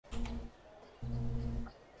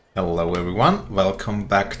Hello everyone, welcome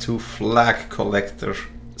back to Flag Collecting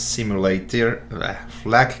Simulator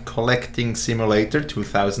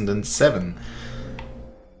 2007.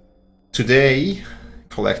 Today,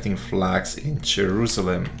 collecting flags in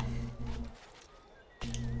Jerusalem.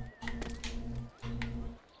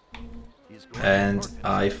 And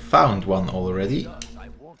I found one already,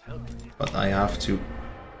 but I have to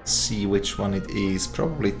see which one it is,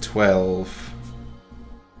 probably 12.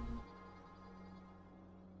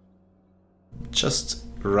 Just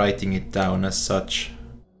writing it down as such.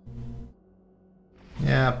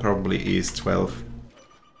 Yeah, probably is 12.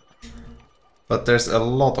 But there's a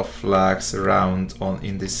lot of flags around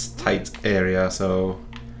in this tight area, so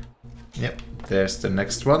yep, there's the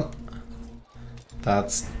next one.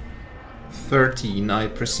 That's 13, I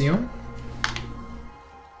presume.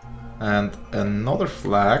 And another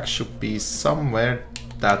flag should be somewhere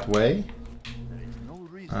that way.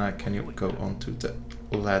 Can you go onto the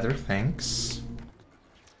ladder? Thanks.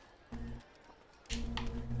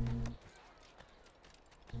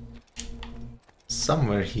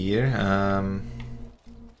 Somewhere here,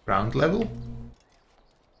 ground level,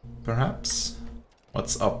 perhaps?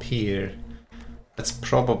 What's up here? That's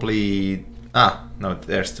probably... ah, no,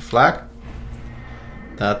 there's the flag.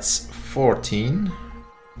 That's 14.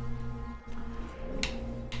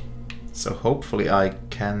 So hopefully I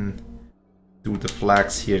can do the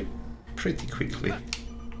flags here pretty quickly.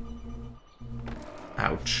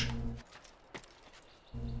 Ouch.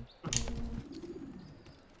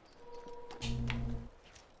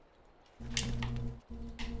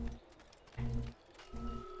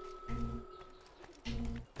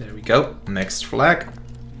 There we go, next flag.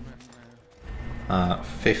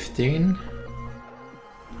 15.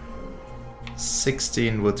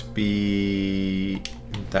 16 would be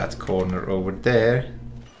in that corner over there.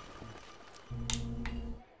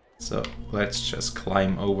 So let's just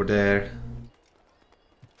climb over there.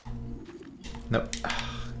 Nope.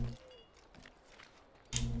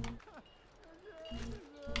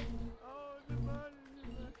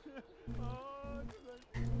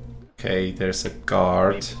 Okay, there's a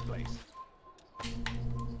guard.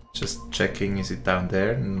 Just checking, is it down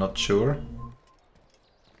there? Not sure.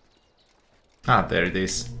 Ah, there it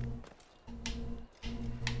is.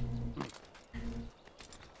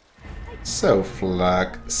 So,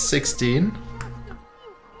 flag 16.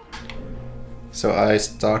 So I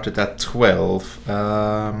started at 12.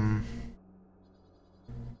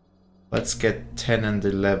 Let's get 10 and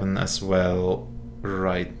 11 as well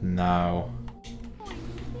right now.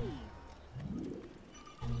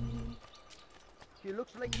 He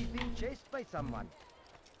looks like he's being chased by someone.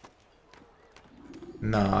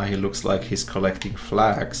 Nah, he looks like he's collecting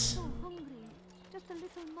flags.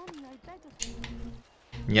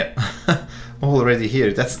 Yep, already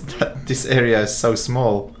here. This area is so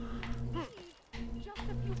small.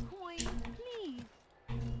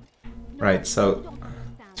 Right, so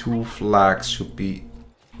 2 flags should be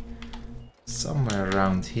somewhere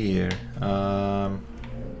around here.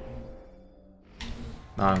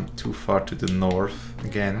 I'm too far to the north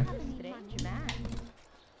again.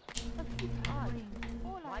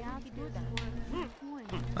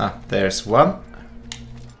 Ah, there's one.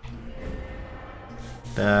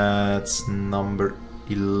 That's number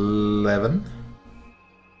 11.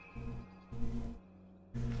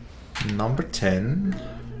 Number 10.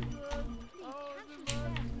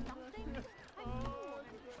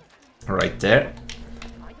 Right there.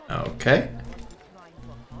 Okay.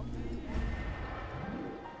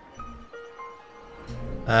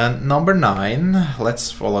 And number 9.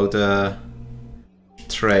 Let's follow the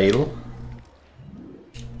trail.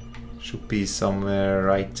 Should be somewhere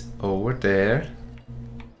right over there.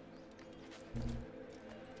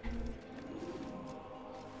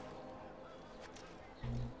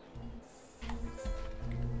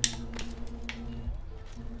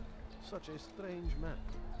 Such a strange man.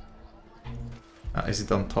 Is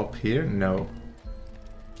it on top here? No.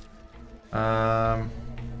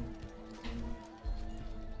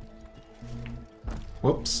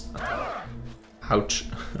 Whoops. Ouch.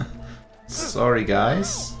 Sorry,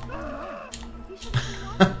 guys.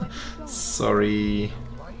 Sorry.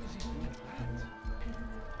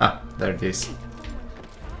 Ah, there it is.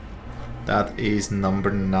 That is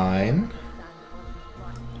number 9.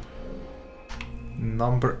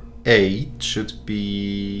 Number 8 should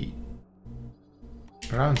be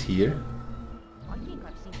around here.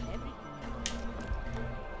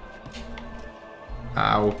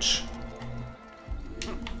 Ouch.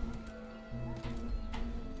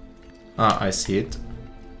 Ah, I see it.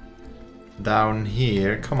 Down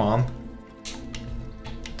here, come on.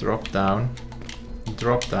 Drop down.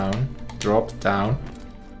 Drop down. Drop down.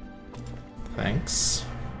 Thanks.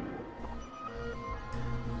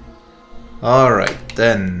 Alright,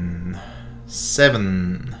 then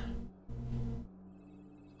 7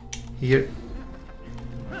 here.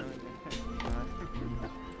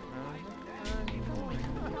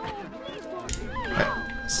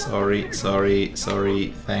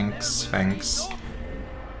 Sorry, thanks.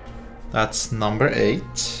 That's number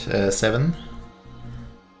 8, 7.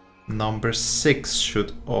 Number 6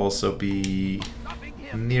 should also be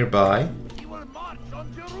nearby. He will march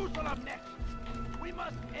on Jerusalem next. We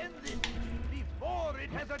must end this before it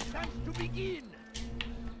has a chance to begin.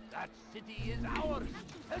 That city is ours,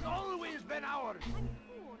 has always been ours.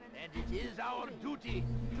 And it is our duty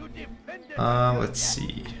to defend it. Let's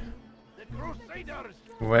see. The Crusaders.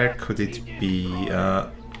 Where could it be?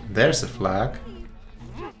 There's a flag.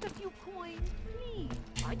 Just a few coins, please.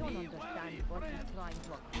 I don't understand what he's trying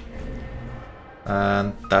to accomplish.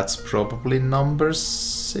 And that's probably number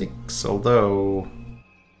 6, although...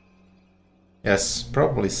 Yes,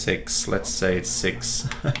 probably 6. Let's say it's 6.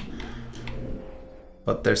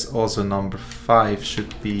 But there's also number 5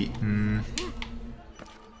 should be...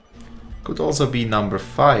 Could also be number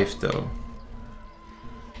 5 though.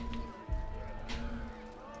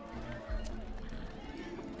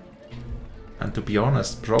 And to be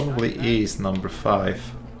honest, probably is number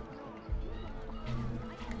 5.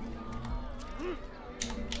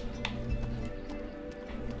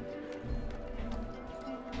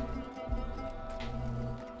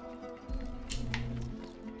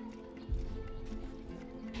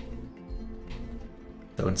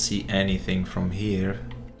 Don't see anything from here.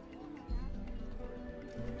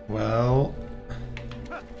 Well...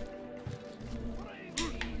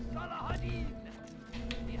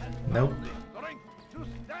 Nope. To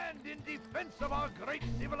stand in defense of our great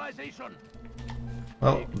civilization.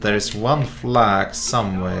 Well, there's one flag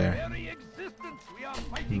somewhere, Very existence we are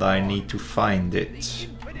fighting and I for. need to find it.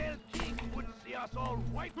 Infidel king would see us all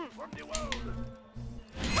wiped from the world.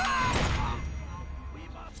 We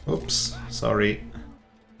must Oops, sorry.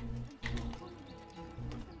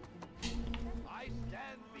 I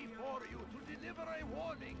stand before you to deliver a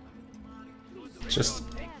warning. Just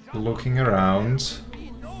looking around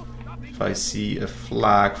if I see a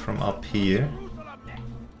flag from up here. Jerusalem next.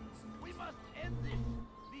 We must end this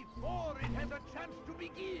before it has a chance to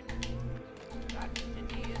begin. That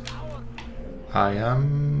city is ours. I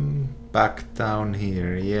am back down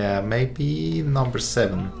here. Yeah, maybe number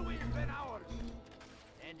 7. Always been ours.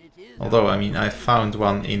 And it is Although, I mean, I found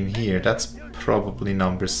one in here. That's probably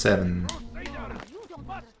number 7. Crusaders You don't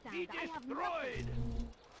must be understand. I have destroyed.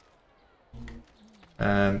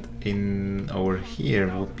 And in over here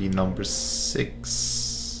would be number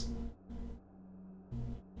 6.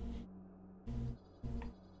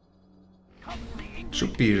 Come the English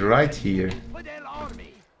Should be right here. infidel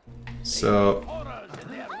army. So, Horrors in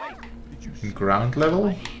their wake. ground level?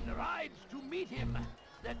 He rides to meet him,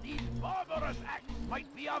 that these barbarous acts might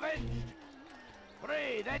be avenged.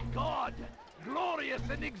 Pray that God, glorious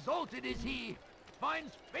and exalted is he,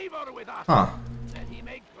 finds favor with us, Huh. that he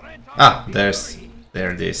may grant us Ah, victory.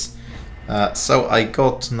 there it is. So I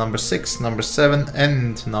got number 6, number 7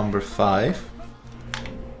 and number 5.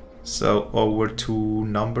 So over to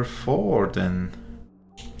number 4 then.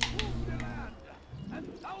 And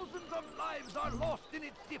thousands of lives are lost in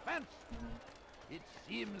its defense. It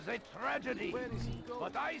seems a tragedy,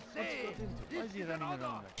 but I say this is an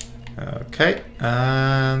honor. Okay,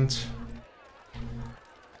 and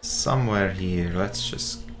somewhere here. Let's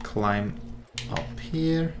just climb up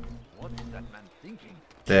here. What is that man thinking?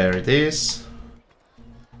 There it is.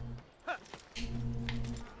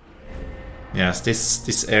 Yes,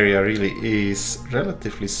 this area really is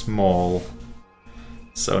relatively small.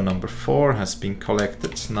 So number 4 has been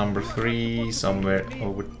collected. Number 3 somewhere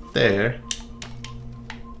over there.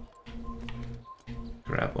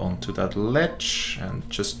 Grab onto that ledge and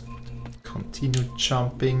just continue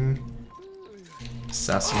jumping.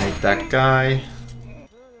 Assassinate that guy.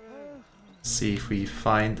 See if we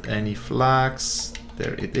find any flags.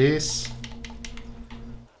 There it is.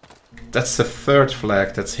 That's the 3rd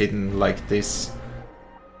flag that's hidden like this.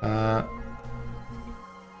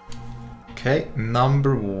 Okay,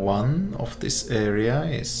 number 1 of this area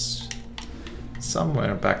is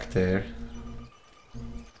somewhere back there.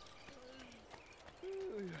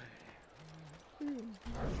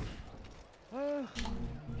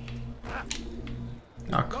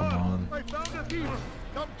 Ah, come on. I found a thief!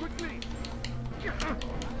 Come quickly!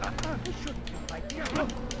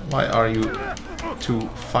 Why are you two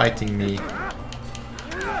fighting me?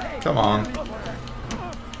 Come on.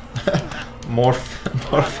 more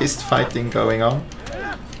fist fighting going on.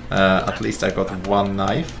 At least I got one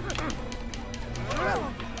knife.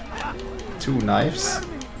 2 knives.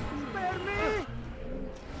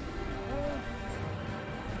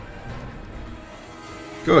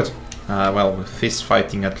 Good. Well, with fist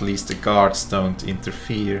fighting at least the guards don't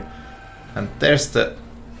interfere. And there's the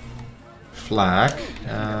flag.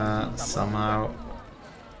 Somehow...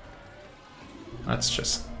 Let's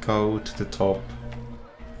just go to the top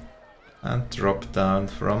and drop down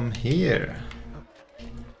from here.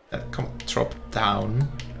 Come on, drop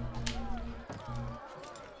down.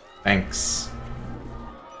 Thanks.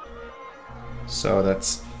 So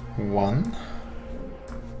that's 1.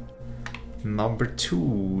 Number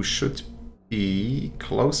 2 should be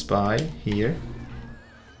close by here.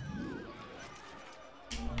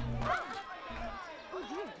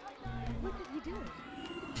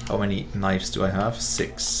 How many knives do I have?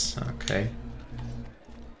 6. Okay.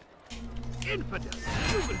 Infidel,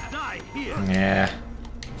 you will die here. Yeah.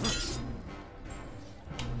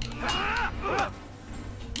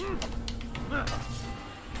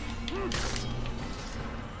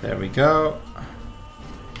 There we go.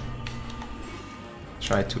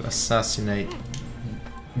 Try to assassinate.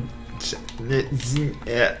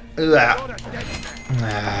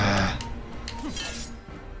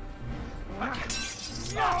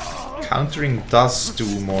 Countering does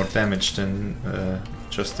do more damage than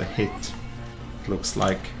just a hit, it looks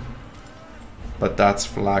like. But that's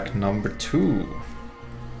flag number 2.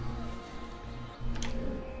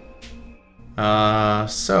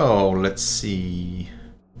 So let's see.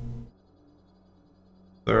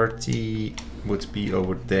 30 would be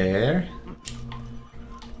over there.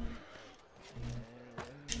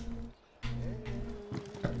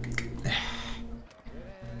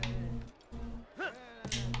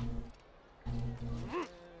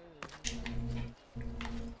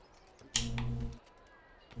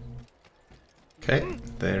 Okay,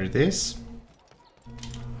 there it is.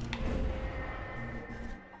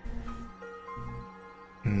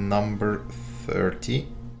 Number 30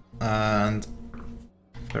 and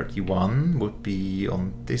 31 would be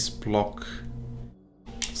on this block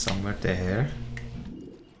somewhere there.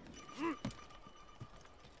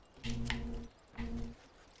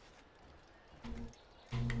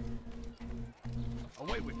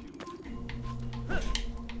 Away with you.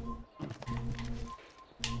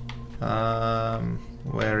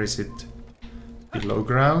 Where is it? Below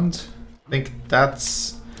ground? I think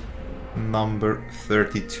that's number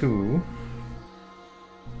 32.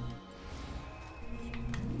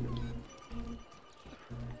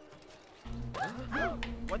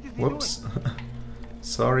 Whoops.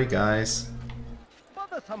 Sorry guys.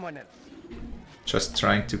 Bother someone else. Just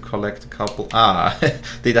trying to collect a couple. Ah,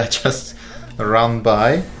 did I just run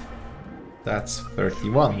by? That's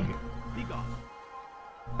 31.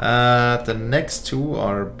 The next 2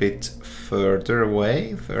 are a bit further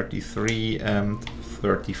away, 33 and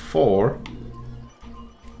 34.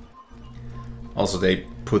 Also, they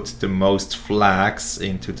put the most flags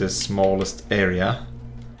into the smallest area.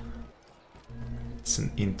 It's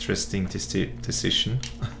an interesting decision.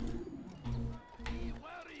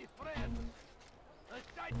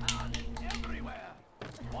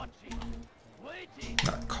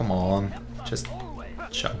 Ah, come on, just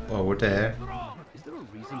jump over there.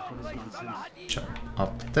 Jump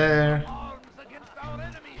up there.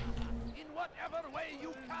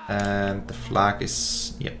 And the flag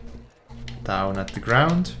is, yep, down at the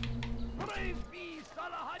ground.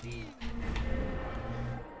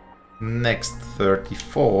 Next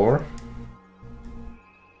 34.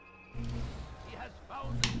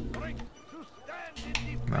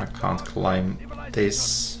 I can't climb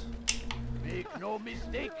this. Make no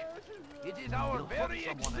mistake. It is our very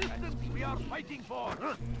existence we are fighting for.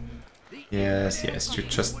 Yes, yes, you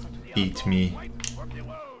just beat me.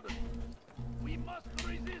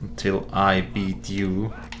 Until I beat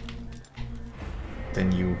you.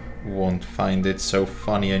 Then you won't find it so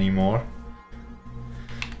funny anymore.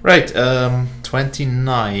 Right,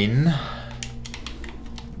 29.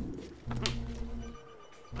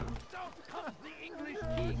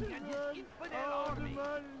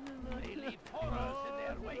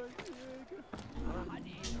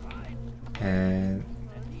 And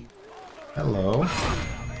hello.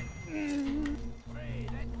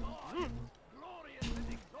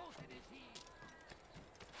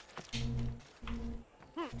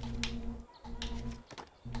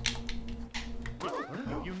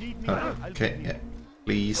 Okay, yeah.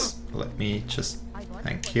 Please let me just,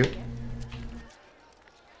 thank you.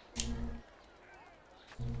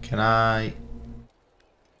 Can I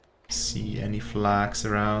see any flags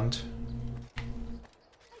around?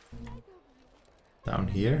 Down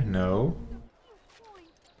here? No.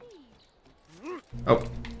 Oh,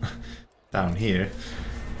 down here.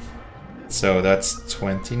 It's So that's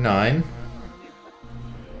 29.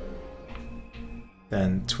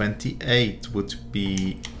 Then 28 would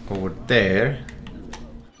be over there.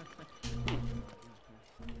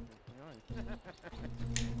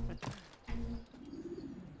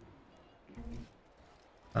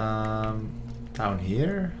 Down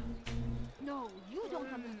here? No, you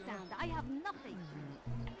don't understand. I have nothing.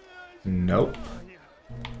 Nope.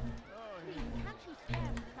 Can't you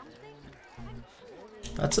spare something?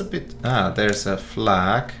 That's a bit... Ah, there's a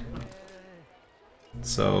flag.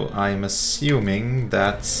 So I'm assuming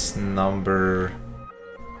that's number...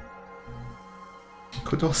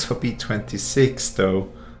 Could also be 26 though.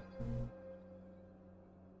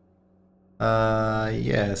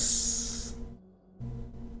 Yes.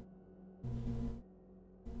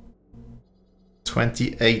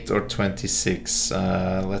 28 or 26.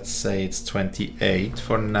 Let's say it's 28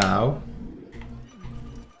 for now.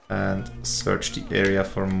 And search the area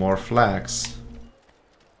for more flags.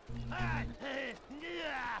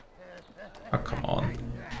 Oh, come on.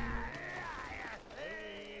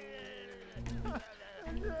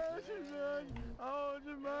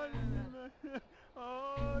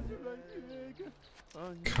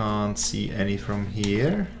 Can't see any from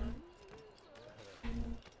here.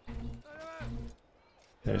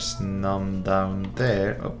 There's none down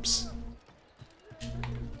there. Oops.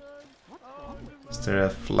 Is there a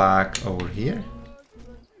flag over here?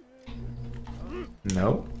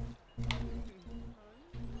 No.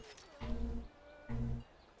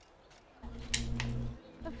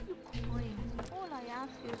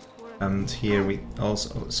 And here we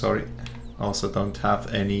also, sorry, also don't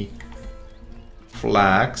have any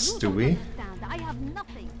flags, do we?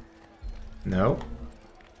 No.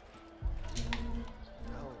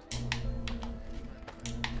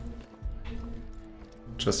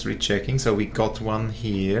 Just rechecking, so we got one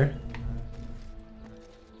here.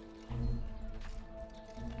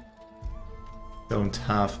 Don't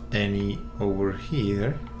have any over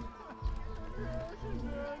here.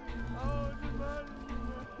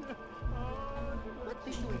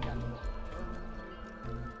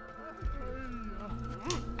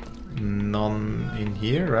 None in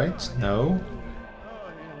here, right? No.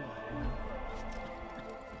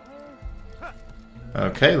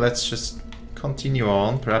 Okay, let's just continue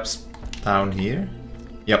on, perhaps down here.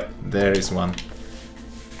 Yep, there is one.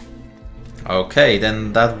 Okay,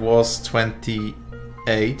 then that was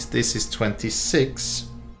 28. This is 26.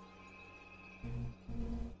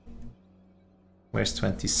 Where's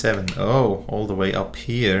 27? Oh, all the way up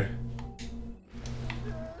here.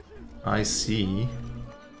 I see.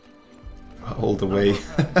 All the way.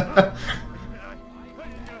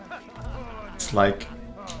 It's like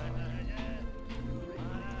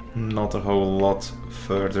not a whole lot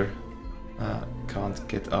further. Can't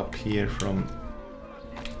get up here from...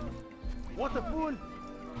 What a fool!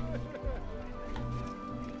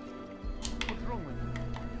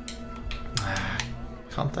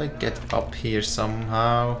 Can't I get up here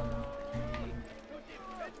somehow?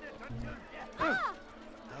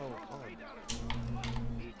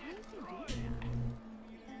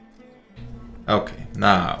 Okay,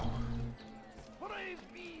 now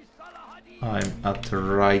I'm at the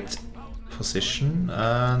right position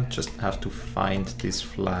and just have to find this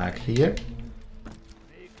flag here.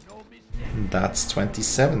 That's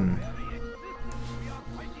 27.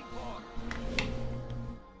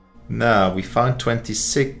 Now we found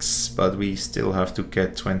 26, but we still have to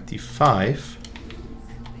get 25.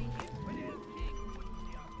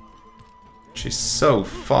 Which is so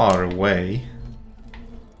far away.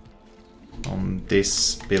 On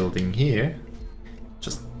this building here.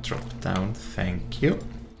 Just drop down, thank you.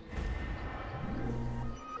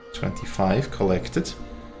 25 collected.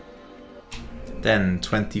 Then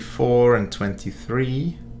 24 and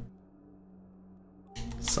 23.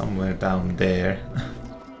 Somewhere down there.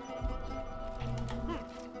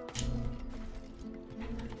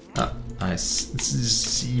 Ah, I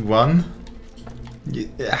see one.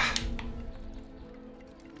 Yeah.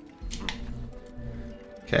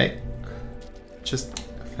 Okay. Just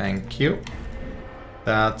thank you.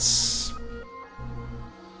 That's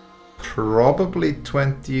probably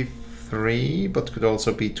 23, but could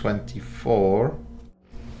also be 24.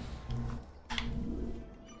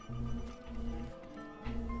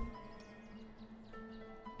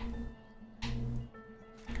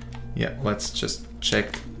 Yeah, let's just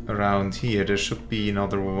check around here. There should be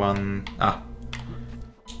another one. Ah.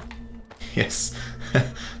 Yes.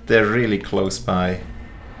 They're really close by.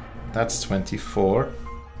 That's 24.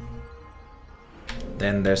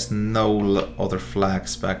 Then there's no other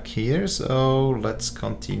flags back here, so let's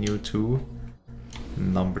continue to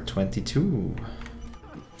number 22.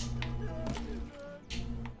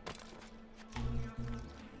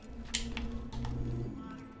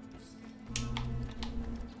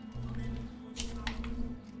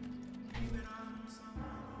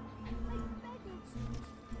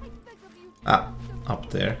 Ah, up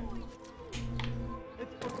there.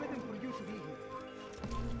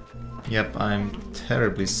 Yep, I'm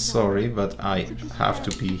terribly sorry, but I have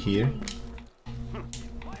to be here.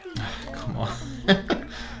 Come on.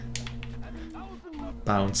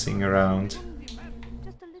 Bouncing around.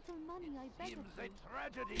 Just a little money, I beg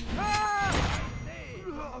of you.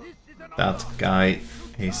 That guy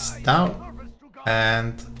is down.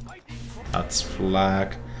 And that's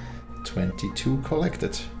flag 22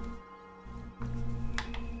 collected.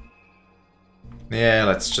 Yeah,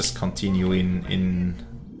 let's just continue in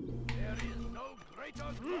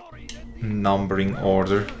numbering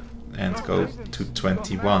order and go to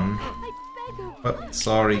 21. Oh,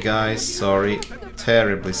 sorry guys, sorry,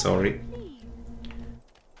 terribly sorry.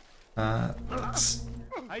 Let's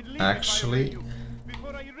actually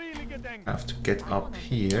have to get up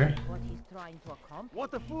here. What he's trying to accomplish.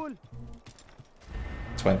 What a fool!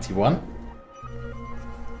 21.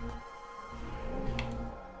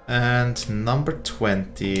 And number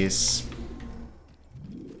 20 is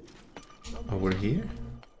over here.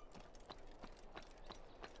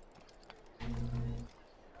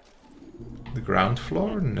 The ground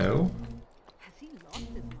floor? No. Has he lost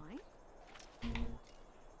his mind?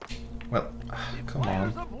 Well, come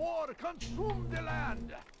Fires on. of war consumed the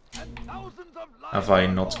land, and thousands of lives Have I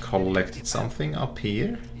were not lost. collected something up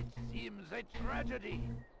here? It seems a tragedy,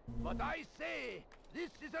 but I say this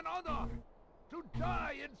is an honor to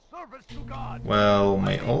die in service to God. Well,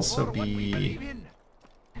 may Fighting also for what we be believe in.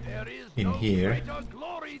 There is in no here. greater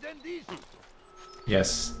glory than this.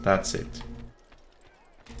 Yes, that's it.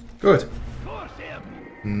 Good. Curse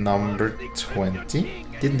him. Number 20.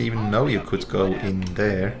 Didn't even know you could go in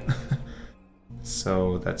there.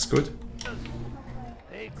 So that's good.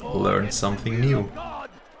 They go Learned against something the will new. of God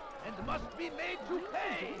and must be made to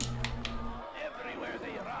pay. Everywhere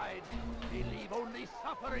they ride, they leave only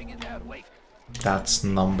suffering in their wake. That's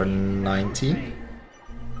number 19.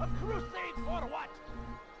 A crusade for what?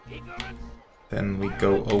 Ignorance? Then we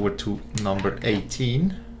go over to number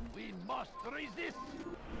 18. We must resist.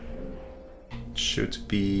 Should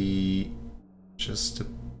be just a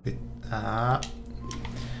bit... oh,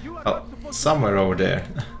 somewhere over there.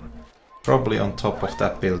 Probably on top of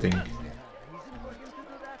that building.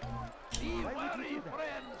 Be wary,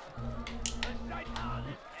 friends. The Shaitan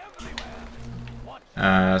is everywhere. Watch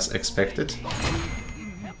As expected. he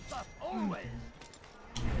tempts us always.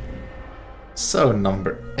 So,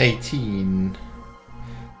 number 18.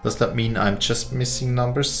 Does that mean I'm just missing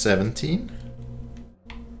number 17?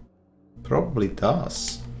 Probably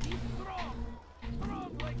does. Be strong.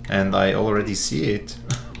 Strong like And I already see it.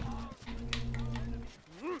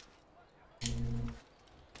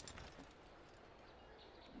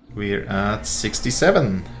 We're at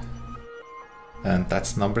 67. And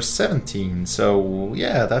that's number 17. So,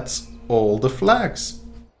 yeah, that's all the flags.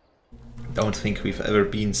 Don't think we've ever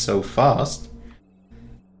been so fast.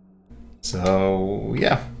 So,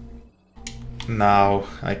 yeah. Now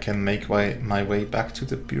I can make my way back to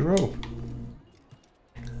the bureau.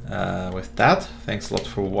 With that, thanks a lot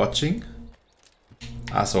for watching.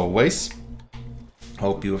 As always,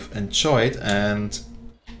 hope you've enjoyed, and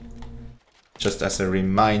just as a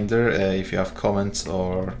reminder, if you have comments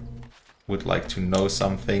or would like to know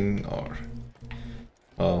something or,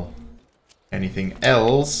 well, anything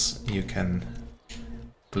else, you can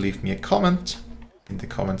leave me a comment in the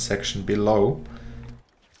comment section below.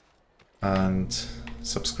 And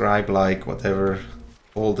subscribe, like, whatever,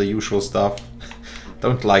 all the usual stuff.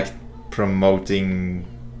 Don't like promoting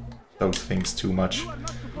those things too much.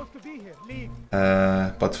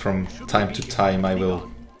 But from time to time I will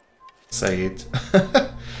say it.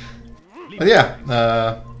 But yeah, be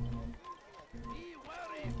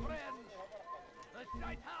wary, friends. The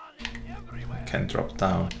Shaitan is everywhere. can drop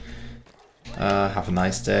down. Have a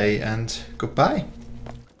nice day and goodbye.